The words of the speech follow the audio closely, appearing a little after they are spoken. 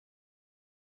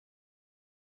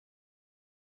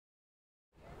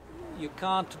You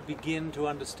can't begin to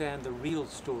understand the real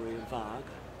story of Varg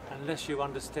unless you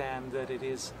understand that it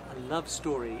is a love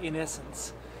story in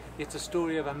essence. It's a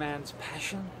story of a man's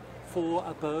passion for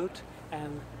a boat,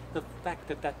 and the fact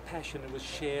that that passion was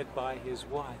shared by his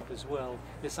wife as well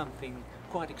is something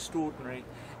quite extraordinary.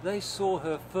 They saw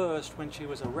her first when she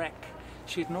was a wreck.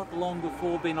 She'd not long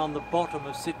before been on the bottom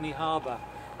of Sydney Harbour,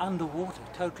 underwater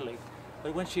totally.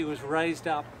 But when she was raised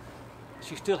up,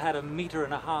 she still had 1.5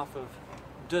 meters of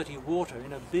dirty water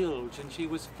in her bilge, and she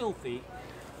was filthy.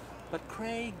 But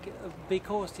Craig,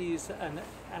 because he's an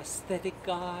aesthetic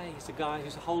guy, he's a guy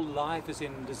whose whole life is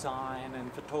in design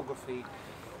and photography,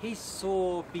 he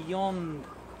saw beyond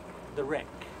the wreck.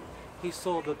 He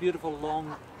saw the beautiful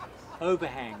long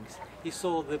overhangs. He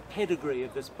saw the pedigree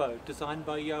of this boat, designed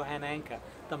by Johan Anker,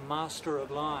 the master of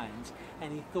lines,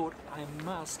 and he thought, I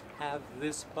must have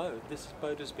this boat. This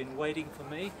boat has been waiting for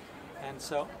me, and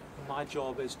so my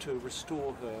job is to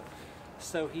restore her.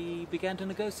 So he began to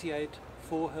negotiate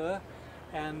for her,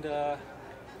 and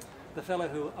the fellow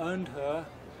who owned her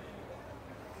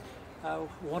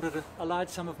wanted a large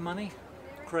sum of money.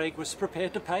 Craig was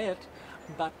prepared to pay it,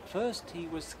 but first he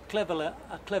was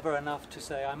clever enough to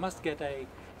say, I must get a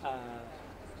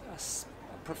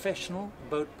professional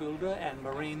boat builder and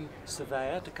marine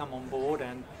surveyor to come on board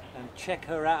and check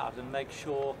her out and make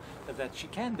sure that she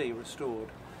can be restored.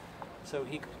 So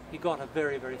he got a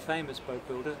very, very famous boat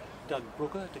builder, Doug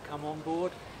Brooker, to come on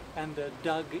board, and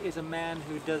Doug is a man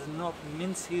who does not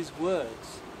mince his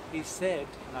words. He said,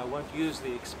 and I won't use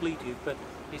the expletive, but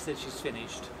he said, she's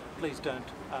finished. Please don't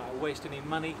waste any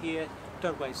money here.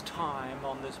 Don't waste time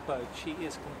on this boat. She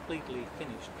is completely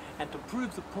finished. And to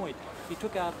prove the point, he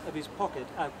took out of his pocket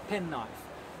a penknife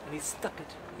and he stuck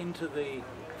it into the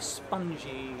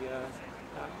spongy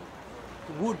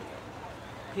wood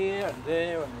here and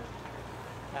there,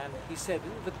 and he said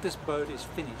that this boat is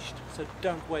finished, so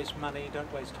don't waste money,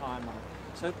 don't waste time on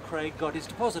it. So Craig got his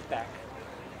deposit back,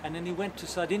 and then he went to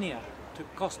Sardinia, to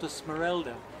Costa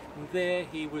Smeralda, and there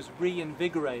he was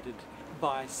reinvigorated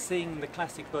by seeing the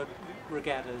classic boat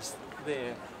regattas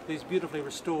there, these beautifully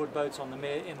restored boats on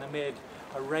in the Med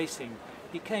are racing.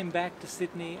 He came back to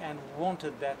Sydney and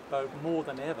wanted that boat more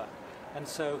than ever, and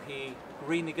so he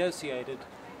renegotiated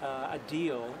a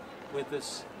deal with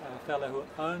this fellow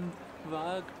who owned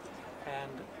Varg,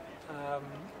 and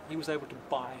he was able to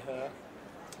buy her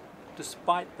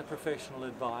despite the professional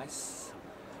advice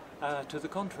to the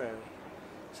contrary.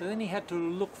 So then he had to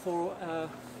look for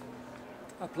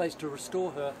a place to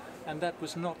restore her, and that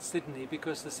was not Sydney,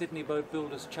 because the Sydney boat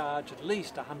builders charge at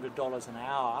least $100 an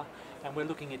hour, and we're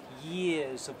looking at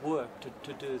years of work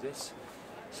to do this.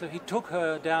 So he took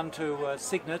her down to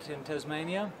Cygnet in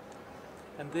Tasmania,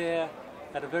 and there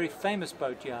at a very famous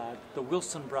boat yard, the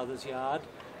Wilson Brothers yard,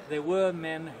 there were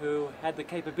men who had the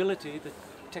capability, the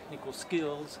technical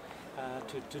skills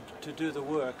to do the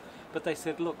work, but they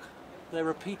said, look, they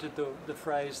repeated the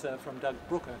phrase from Doug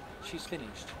Brooker, she's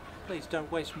finished. Please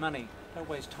don't waste money, don't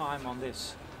waste time on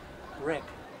this wreck.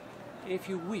 If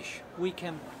you wish, we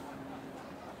can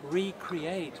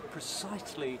recreate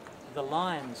precisely the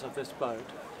lines of this boat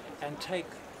and take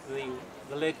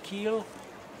the lead keel,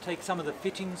 take some of the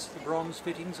fittings, the bronze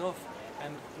fittings off,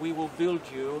 and we will build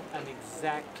you an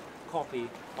exact copy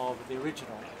of the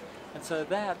original. And so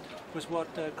that was what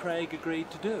Craig agreed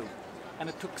to do. And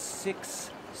it took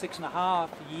six and a half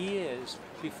years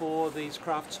before these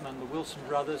craftsmen, the Wilson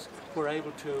brothers, were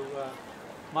able to,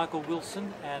 Michael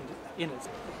Wilson and Innes,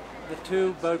 the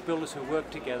two boat builders who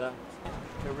worked together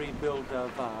to rebuild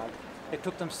Varg. It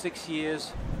took them 6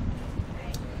 years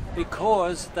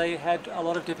because they had a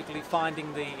lot of difficulty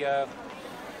finding the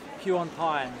Huon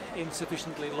pine in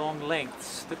sufficiently long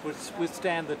lengths that would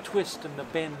withstand the twist and the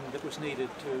bend that was needed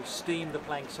to steam the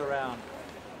planks around.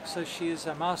 So she is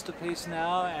a masterpiece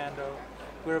now, and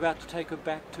we're about to take her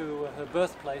back to her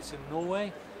birthplace in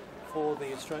Norway for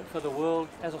the world,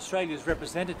 as Australia's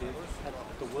representative at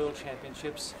the World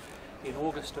Championships in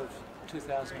August of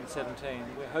 2017.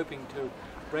 We're hoping to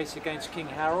race against King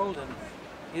Harold and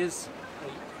his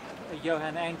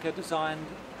Johan Anker designed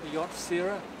yacht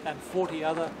Sierra and 40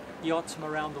 other yachts from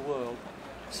around the world.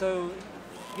 So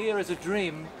here is a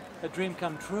dream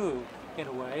come true in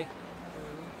a way.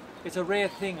 It's a rare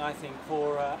thing, I think,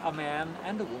 for a man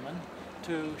and a woman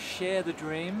to share the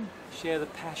dream, share the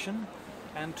passion,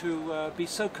 and to be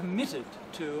so committed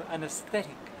to an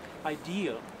aesthetic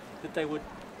ideal that they would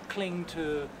cling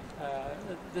to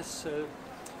this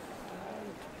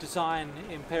design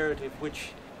imperative,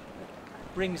 which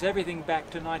brings everything back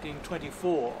to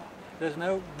 1924. There's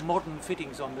no modern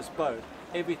fittings on this boat.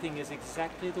 everything is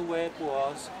exactly the way it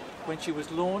was when she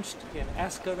was launched in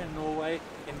Asker in Norway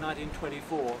in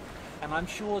 1924. And I'm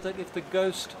sure that if the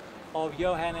ghost of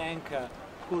Johan Anker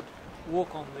could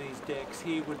walk on these decks,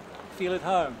 he would feel at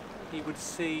home. He would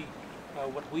see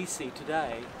what we see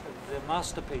today, the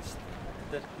masterpiece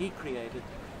that he created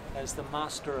as the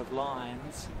master of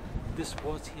lines. This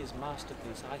was his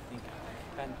masterpiece, I think.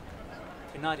 And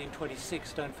in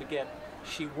 1926, don't forget,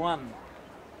 she won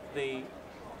the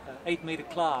 8-metre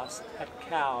class at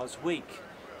Cowes Week.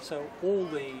 So all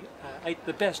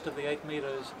the best of the 8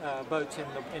 metres boats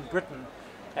in Britain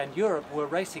and Europe were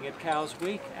racing at Cowes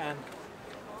Week, and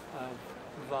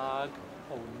Varg,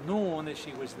 or Norn as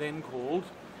she was then called,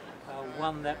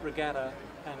 won that regatta,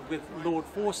 and with Lord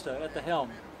Forster at the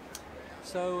helm.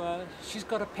 So she's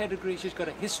got a pedigree, she's got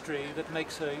a history that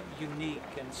makes her unique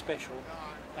and special,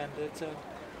 and it's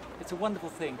a wonderful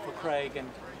thing for Craig and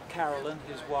Carolyn,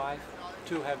 his wife,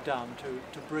 to have done,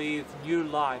 to breathe new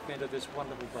life into this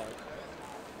wonderful boat.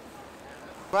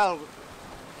 Well,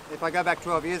 if I go back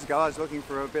 12 years ago, I was looking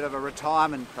for a bit of a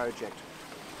retirement project.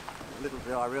 Little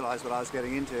did I realise what I was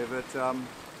getting into, but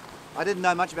I didn't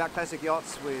know much about classic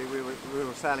yachts. We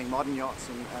were sailing modern yachts,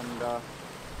 and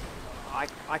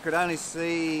I could only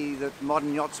see that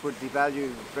modern yachts would devalue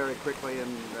very quickly,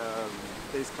 and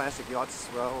these classic yachts,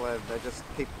 well, they just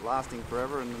keep lasting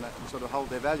forever and sort of hold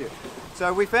their value.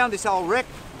 So we found this old wreck,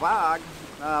 Varg,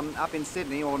 up in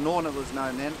Sydney, or Norn it was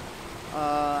known then,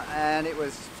 and it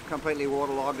was completely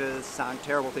waterlogged, sunk,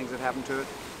 terrible things had happened to it,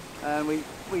 and we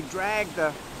dragged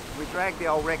the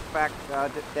old wreck back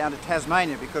down to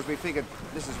Tasmania, because we figured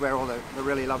this is where all the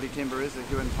really lovely timber is, the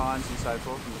Huon pines and so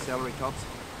forth, and the celery tops,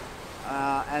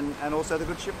 and also the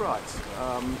good shipwrights.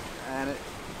 And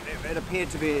it appeared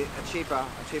to be a cheaper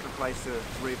place to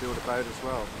rebuild a boat as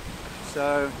well.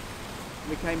 So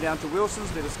we came down to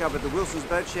Wilson's. We discovered the Wilson's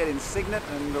boat shed in Cygnet,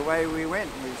 and away we went.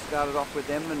 We started off with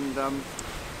them, and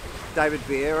David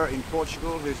Vieira in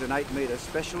Portugal, who's an 8-metre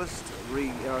specialist,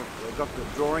 got the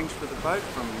drawings for the boat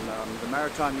from the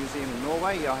Maritime Museum in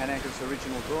Norway, Johan Anker's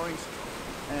original drawings,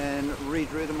 and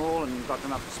redrew them all and got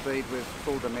them up to speed with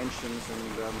full dimensions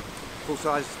and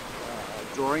full-size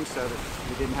drawings, so that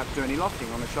we didn't have to do any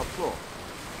lofting on the shop floor.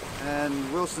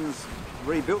 And Wilson's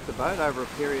rebuilt the boat over a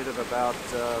period of about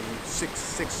six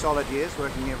solid years,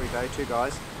 working every day, 2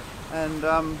 guys, and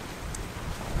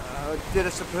did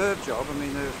a superb job. I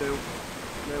mean,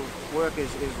 their work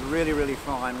is really, really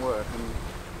fine work, and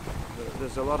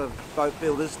there's a lot of boat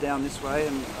builders down this way,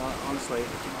 and honestly,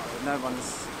 no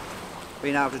one's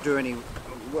been able to do any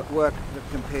work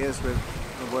that compares with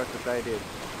the work that they did.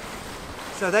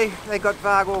 So they got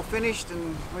Varg all finished,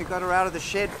 and we got her out of the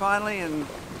shed finally, and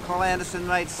Col Anderson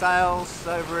made sails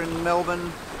over in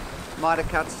Melbourne, Metre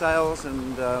cut sails,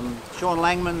 and Sean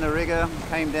Langman, the rigger,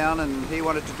 came down and he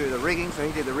wanted to do the rigging, so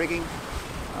he did the rigging.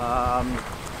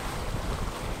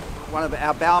 One of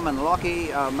our bowmen,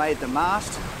 Lockie, made the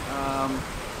mast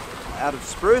out of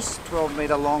spruce,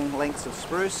 12-metre long lengths of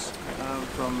spruce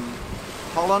from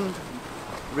Holland,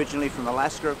 originally from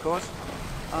Alaska, of course.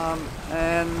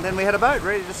 And then we had a boat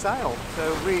ready to sail.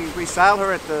 So we sail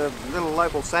her at the little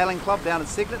local sailing club down at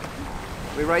Cygnet.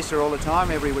 We race her all the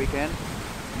time, every weekend.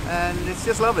 And it's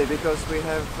just lovely, because we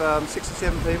have 6 or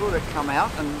 7 people that come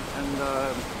out and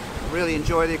really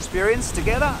enjoy the experience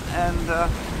together. And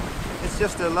it's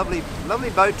just a lovely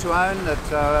boat to own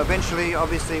that eventually,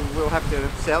 obviously, we'll have to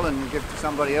sell and give to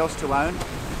somebody else to own.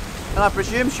 And I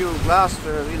presume she'll last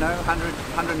for, 100,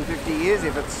 150 years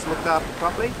if it's looked after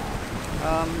properly.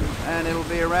 And it'll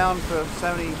be around for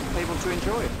so many people to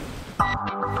enjoy.